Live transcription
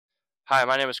Hi,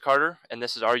 my name is Carter, and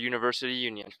this is our University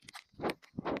Union.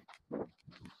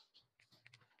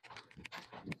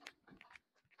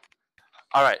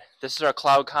 All right, this is our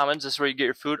Cloud Commons. This is where you get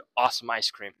your food. Awesome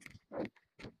ice cream.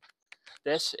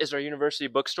 This is our university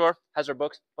bookstore. Has our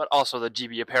books, but also the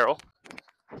GB apparel.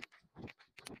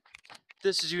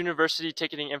 This is University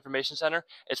Ticketing Information Center.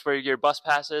 It's where you get your bus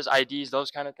passes, IDs,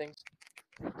 those kind of things.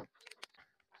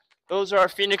 Those are our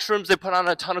Phoenix rooms. They put on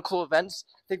a ton of cool events.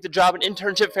 I think the job and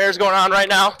internship fair is going on right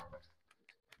now.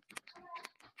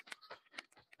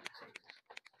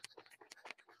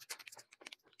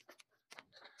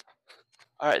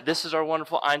 All right, this is our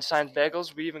wonderful Einstein's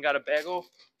bagels. We even got a bagel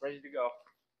ready to go.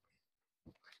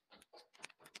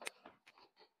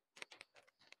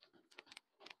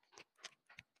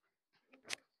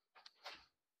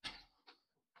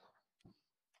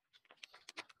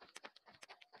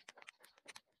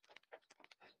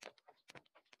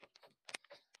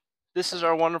 This is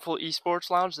our wonderful esports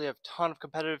lounge. They have a ton of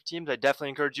competitive teams. I definitely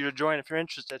encourage you to join if you're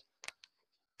interested.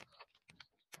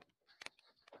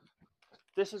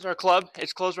 This is our club.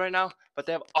 It's closed right now, but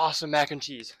they have awesome mac and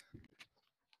cheese.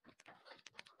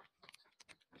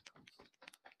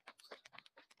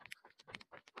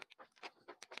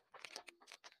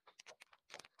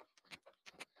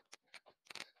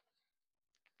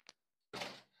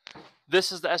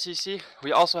 This is the SEC.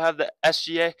 We also have the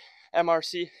SGA,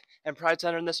 MRC, and Pride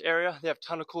Center in this area. They have a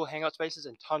ton of cool hangout spaces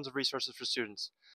and tons of resources for students.